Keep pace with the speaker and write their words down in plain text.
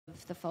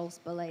the false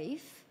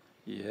belief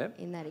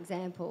in that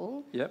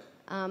example,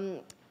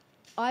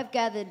 I've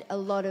gathered a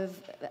lot of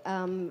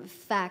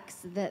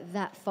facts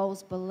that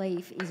false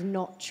belief is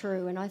not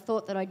true, and I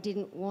thought that I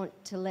didn't want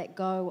to let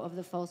go of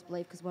the false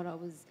belief because what I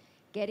was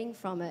getting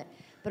from it.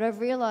 But I've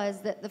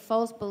realised that the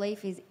false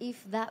belief is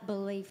if that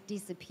belief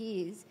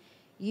disappears,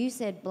 you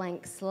said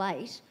blank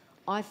slate,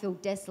 I feel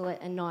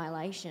desolate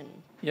annihilation.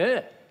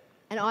 Yeah.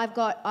 And I don't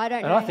know.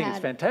 And I think it's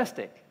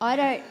fantastic. I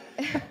don't.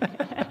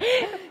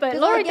 But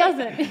Laura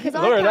doesn't.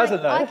 Laura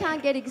doesn't, though. I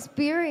can't get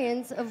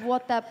experience of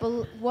what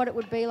it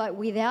would be like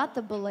without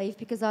the belief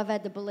because I've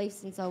had the belief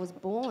since I was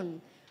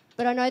born.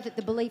 But I know that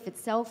the belief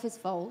itself is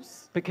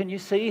false. But can you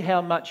see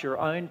how much your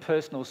own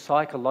personal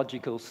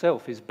psychological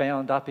self is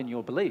bound up in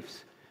your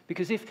beliefs?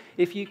 Because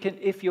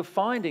if you're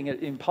finding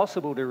it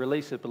impossible to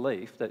release a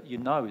belief that you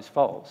know is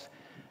false,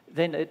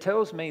 then it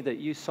tells me that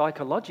you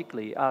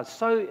psychologically are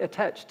so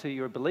attached to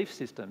your belief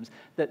systems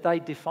that they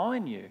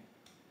define you.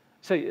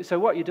 So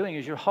what you're doing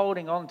is you're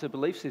holding on to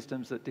belief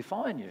systems that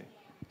define you.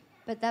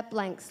 But that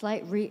blank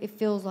slate, it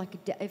feels like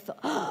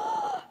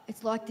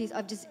it's like this.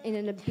 I'm just in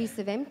an abyss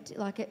of empty.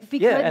 And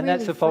really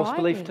that's a false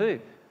belief too.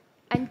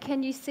 And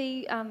can you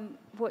see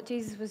what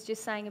Jesus was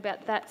just saying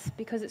about that's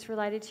because it's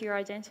related to your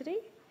identity?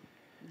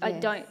 Yes. I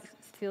don't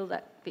feel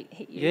that bit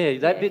hit you. Yeah,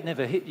 that bit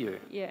never hit you.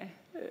 Yeah.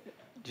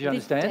 Do you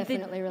understand?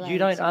 Definitely related. You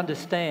don't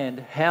understand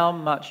how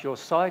much your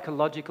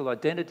psychological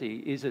identity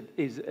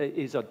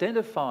is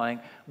identifying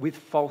with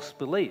false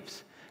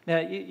beliefs. Now,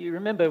 you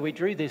remember we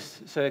drew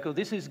this circle.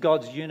 This is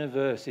God's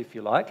universe, if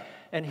you like,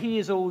 and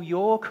here's all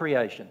your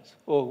creations,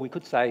 or we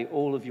could say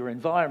all of your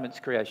environment's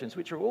creations,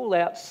 which are all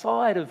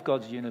outside of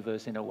God's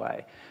universe in a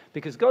way,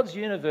 because God's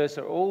universe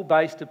are all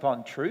based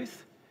upon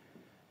truth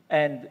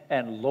and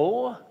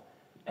law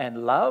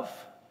and love,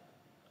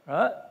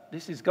 right?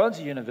 This is God's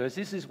universe.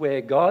 This is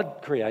where God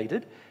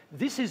created.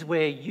 This is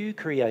where you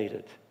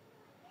created,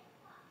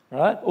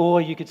 right? Or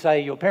you could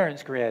say your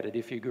parents created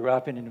if you grew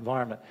up in an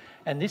environment.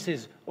 And this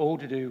is all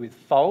to do with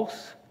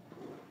false,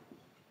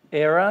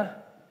 error,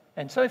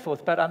 and so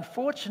forth. But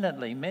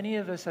unfortunately, many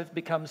of us have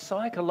become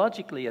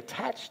psychologically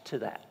attached to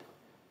that.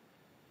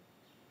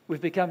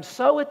 We've become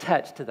so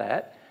attached to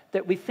that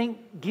we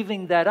think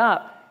giving that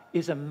up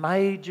is a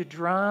major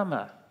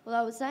drama. Well,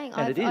 I was saying,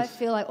 I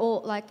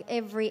feel like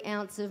every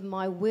ounce of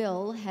my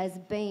will has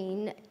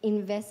been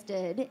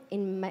invested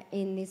in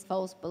this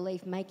false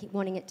belief,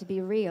 wanting it to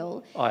be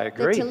real. I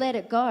agree. That to let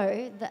it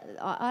go,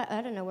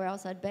 I don't know where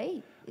else I'd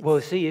be.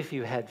 Well, see, if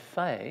you had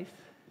faith,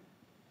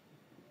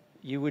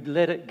 you would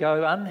let it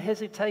go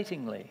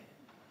unhesitatingly.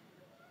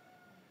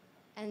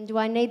 And do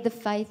I need the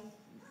faith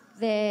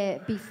there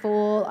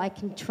before I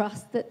can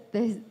trust that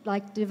there's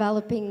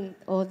developing,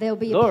 or there'll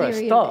be a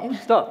period? Laura,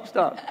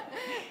 stop.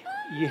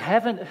 You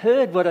haven't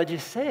heard what I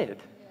just said.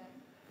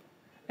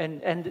 Yeah.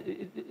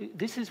 And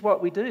this is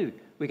what we do.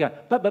 We go,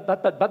 but,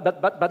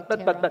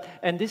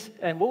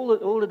 and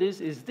all it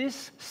is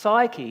this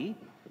psyche,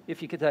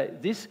 if you could say,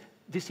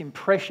 this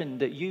impression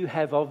that you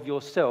have of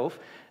yourself.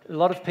 A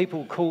lot of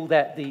people call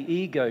that the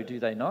ego, do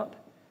they not?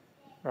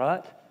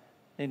 Right?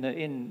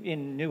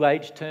 In New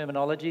Age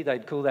terminology,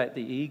 they'd call that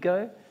the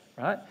ego,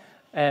 right?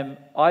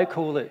 I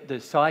call it the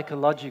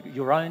psychological,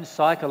 your own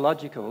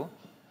psychological.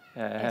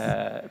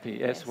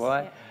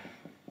 PSY.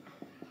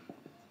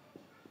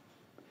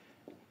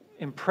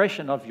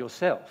 Impression of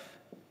yourself,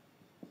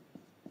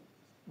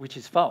 which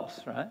is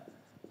false, right?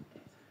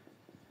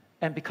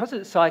 And because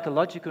it's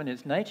psychological in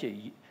its nature,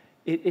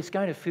 it's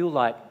going to feel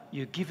like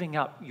you're giving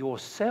up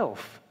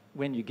yourself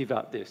when you give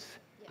up this.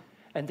 Yeah.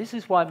 And this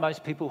is why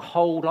most people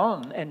hold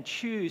on and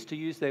choose to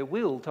use their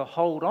will to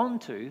hold on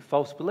to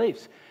false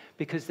beliefs,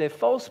 because their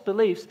false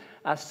beliefs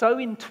are so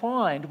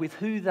entwined with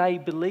who they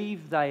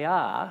believe they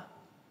are.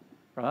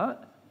 Right?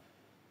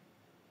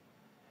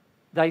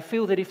 They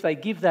feel that if they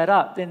give that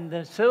up, then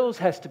themselves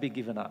has to be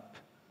given up.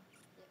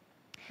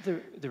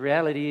 The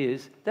reality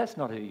is that's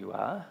not who you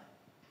are.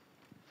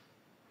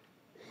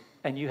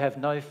 And you have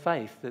no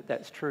faith that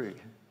that's true.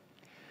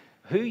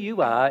 Who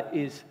you are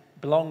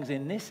belongs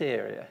in this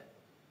area,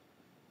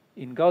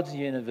 in God's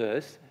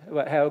universe,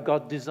 how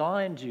God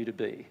designed you to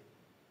be.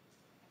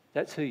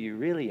 That's who you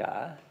really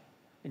are.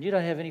 And you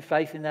don't have any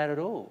faith in that at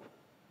all.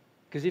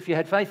 Because if you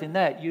had faith in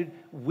that, you'd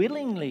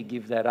willingly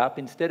give that up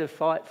instead of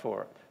fight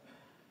for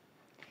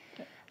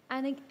it.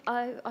 And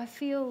I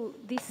feel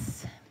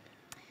this,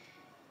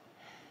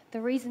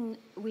 the reason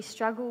we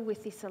struggle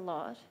with this a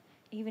lot,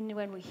 even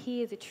when we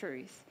hear the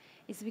truth,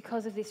 is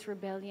because of this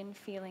rebellion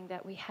feeling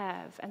that we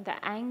have and the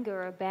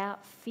anger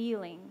about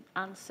feeling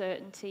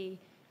uncertainty,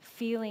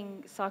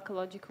 feeling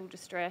psychological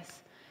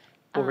distress.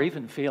 Or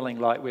even feeling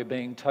like we're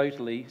being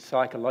totally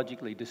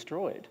psychologically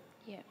destroyed.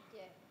 Yeah.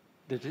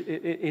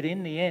 It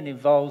in the end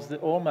involves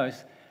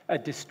almost a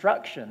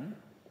destruction,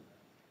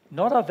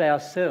 not of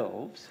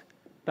ourselves,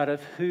 but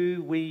of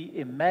who we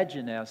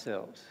imagine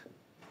ourselves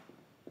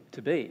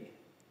to be.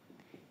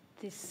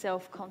 This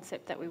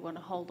self-concept that we want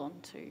to hold on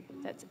to,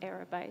 that's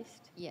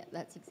error-based. Yeah,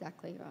 that's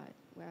exactly right,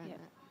 where I'm at.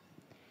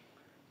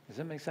 Does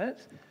that make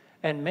sense?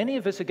 And many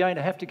of us are going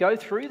to have to go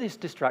through this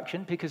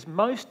destruction because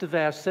most of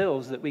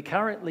ourselves that we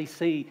currently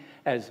see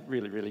as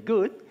really, really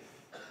good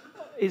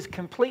is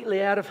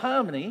completely out of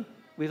harmony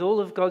with all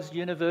of God's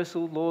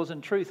universal laws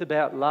and truth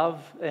about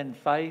love and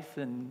faith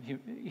and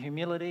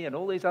humility and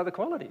all these other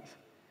qualities.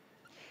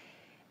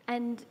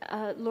 And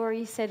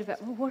Laurie said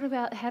about, well, what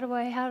about how do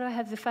I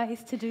have the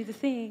faith to do the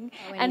thing?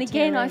 And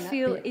again, I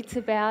feel it's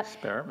about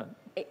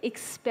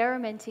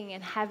experimenting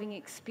and having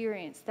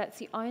experience. That's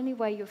the only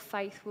way your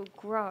faith will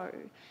grow.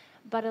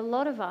 But a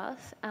lot of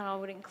us, and I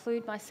would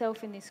include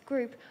myself in this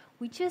group,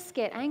 we just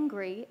get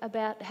angry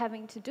about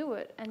having to do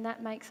it, and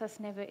that makes us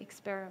never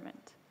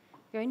experiment.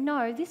 You go,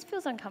 no, this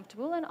feels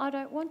uncomfortable and I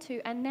don't want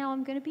to, and now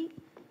I'm going to be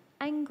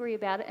angry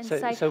about it and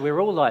say... So we're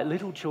all like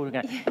little children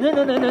going,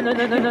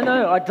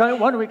 no, I don't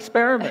want to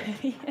experiment.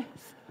 Yes.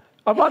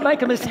 I might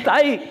make a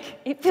mistake.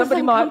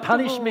 Somebody might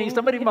punish me.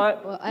 Somebody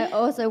might... Well, I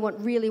also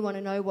really want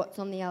to know what's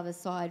on the other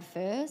side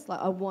first. Like,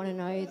 I want to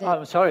know that...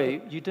 I'm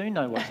sorry, you do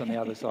know what's on the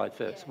other side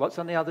first. Yeah. What's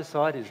on the other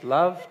side is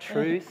love,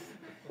 truth,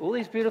 all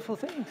these beautiful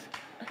things.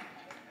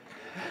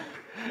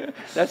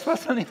 That's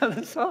what's on the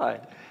other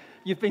side.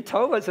 You've been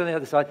told what's on the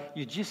other side.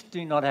 You just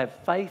do not have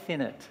faith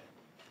in it.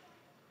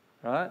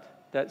 Right?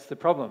 That's the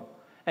problem.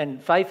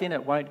 And faith in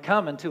it won't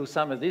come until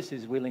some of this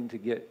is willing to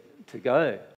go.